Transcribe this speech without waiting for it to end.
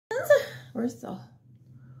Where's the...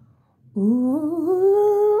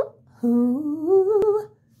 Ooh,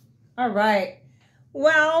 ooh. All right.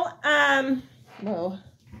 Well, whoa.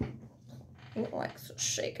 Alexa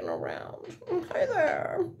shaking around. Hi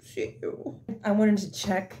there. See you. I wanted to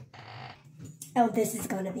check. Oh, this is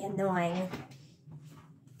going to be annoying.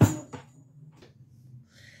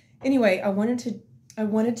 Anyway, I wanted to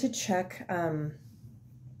check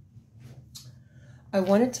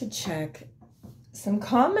some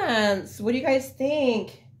comments. What do you guys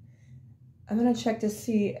think? I'm gonna check to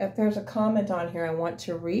see if there's a comment on here I want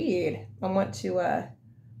to read. I want to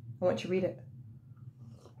read it.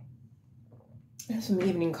 I have some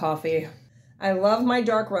evening coffee. I love my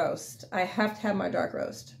dark roast. I have to have my dark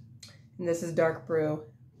roast. And this is dark brew.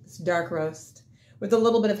 It's dark roast with a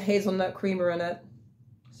little bit of hazelnut creamer in it.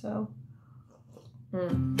 So, so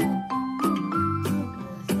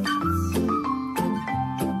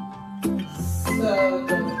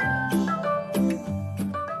delicious.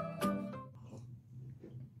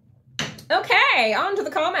 Okay, on to the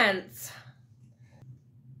comments.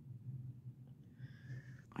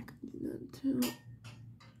 I can do that too.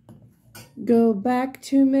 Go back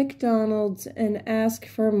to McDonald's and ask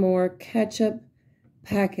for more ketchup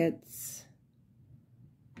packets.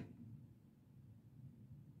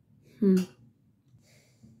 Go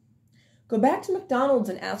back to McDonald's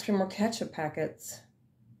and ask for more ketchup packets.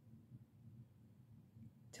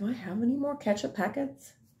 Do I have any more ketchup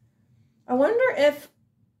packets? I wonder if...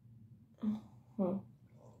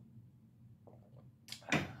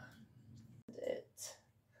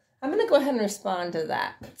 I'm going to go ahead and respond to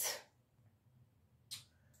that.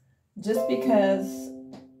 Just because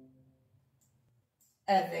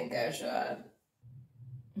I think I should.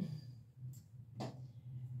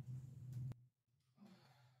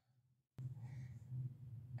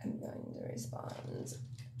 I'm going to respond.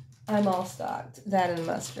 I'm all stocked. That and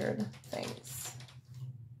mustard. Thanks.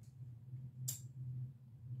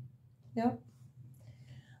 Yep.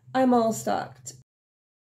 I'm all stocked.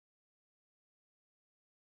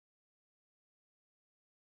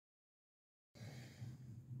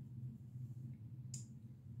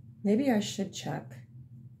 Maybe I should check.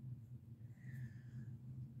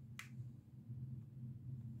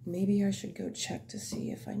 Maybe I should go check to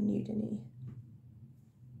see if I need any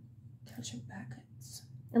ketchup packets.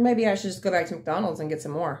 Or maybe I should just go back to McDonald's and get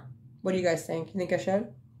some more. What do you guys think? You think I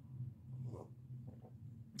should?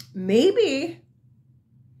 Maybe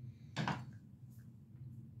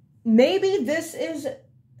this is,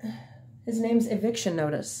 his name's eviction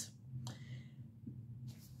notice.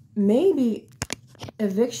 Maybe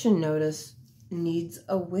eviction notice needs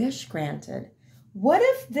a wish granted. What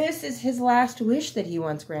if this is his last wish that he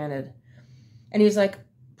wants granted? And he's like,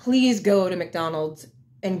 please go to McDonald's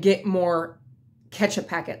and get more ketchup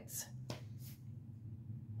packets.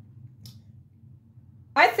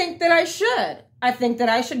 I think that I should. I think that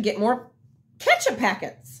I should get more ketchup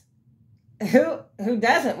packets. Who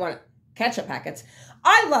doesn't want ketchup packets?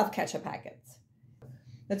 I love ketchup packets.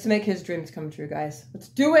 Let's make his dreams come true, guys. Let's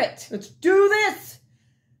do it. Let's do this.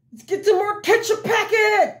 Let's get some more ketchup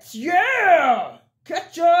packets. Yeah.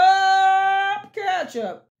 Ketchup.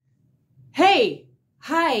 Ketchup. Hey.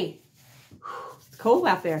 Hi. It's cold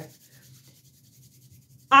out there.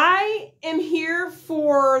 I am here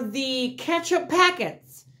for the ketchup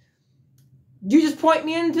packets. You just point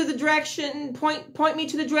me into the direction, point me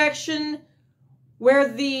to the direction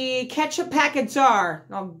where the ketchup packets are.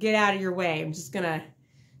 I'll get out of your way. I'm just gonna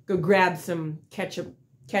go grab some ketchup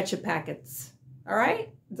packets. All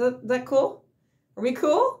right? Is that cool? Are we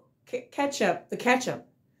cool? Ketchup, the ketchup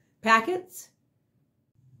packets.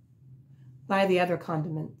 Buy the other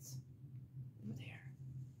condiments. Over there.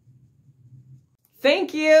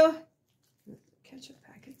 Thank you. Ketchup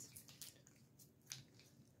packets.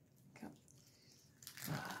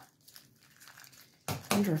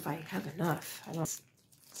 I wonder if I have enough. I don't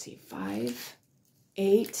see. 5,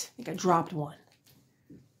 8. I think I dropped one.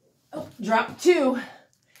 Oh, dropped 2.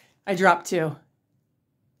 I dropped 2.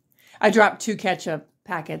 I dropped 2 ketchup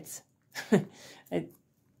packets. I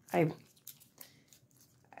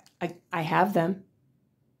have them.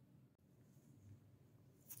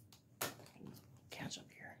 Ketchup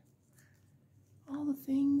here. All the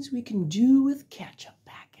things we can do with ketchup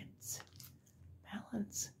packets.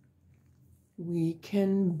 Balance. We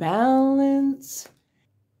can balance.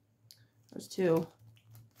 There's 2.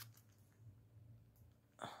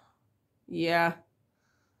 Yeah.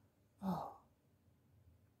 Oh.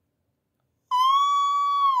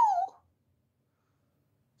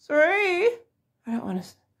 Sorry. I don't want to.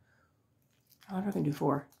 I wonder if I can do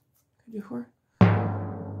 4. Can I do 4?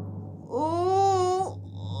 Oh.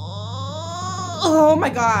 Oh my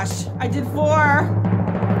gosh. I did 4.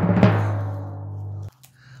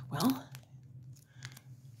 Well,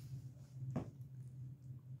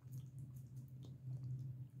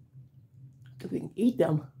 we can eat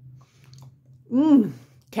them.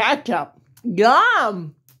 Ketchup.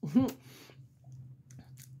 Yum.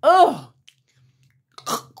 Oh.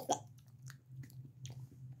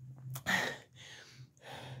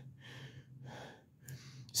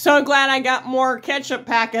 So glad I got more ketchup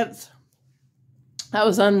packets. That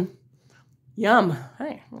was yum.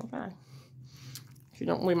 Hey, okay. If you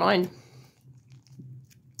don't really mind.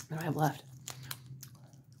 What do I have left?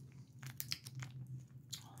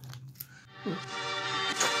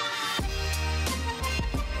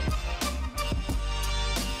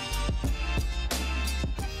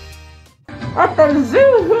 At the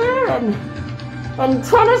zoo here in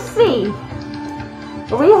Tennessee,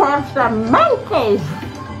 we have some monkeys.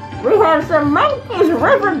 We have some monkeys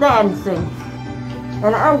river dancing.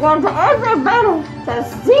 And I want everybody to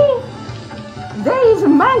see these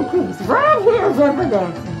monkeys right here river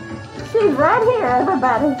dancing. She's right here,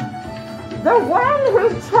 everybody. The one who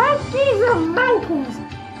taught these monkeys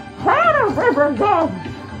how to river dance.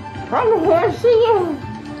 And here she is.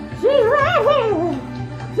 She's right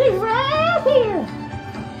here. She's right here.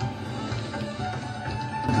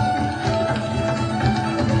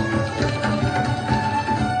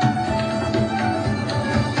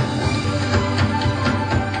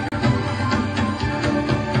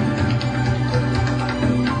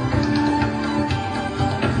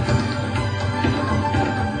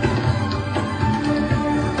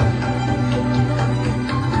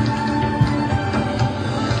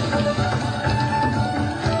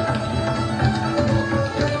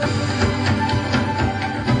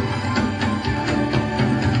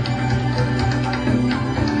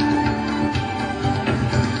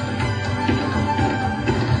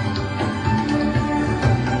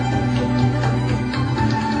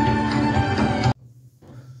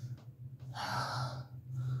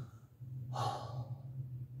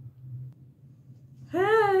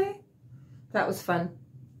 That was fun.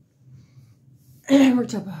 I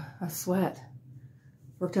worked up a sweat.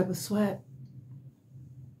 Worked up a sweat.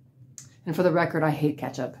 And for the record, I hate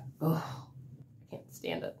ketchup. Oh, I can't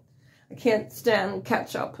stand it. I can't stand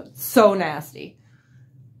ketchup. It's so nasty.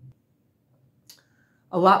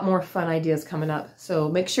 A lot more fun ideas coming up. So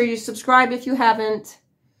make sure you subscribe if you haven't.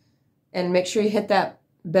 And make sure you hit that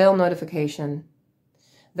bell notification.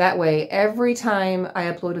 That way, every time I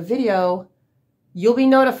upload a video, you'll be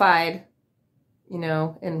notified. You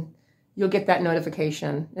know, and you'll get that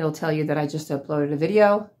notification. It'll tell you that I just uploaded a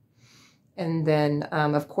video. And then,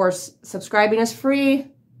 of course, subscribing is free.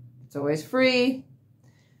 It's always free.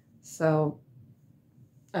 So,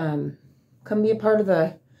 come be a part of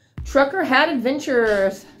the Trucker Hat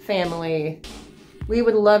Adventures family. We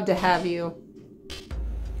would love to have you.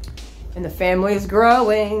 And the family is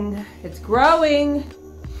growing. It's growing.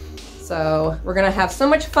 So, we're going to have so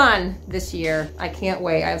much fun this year. I can't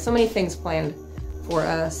wait. I have so many things planned for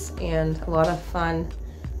us and a lot of fun,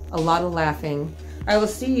 a lot of laughing. I will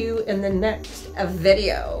see you in the next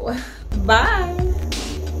video. Bye.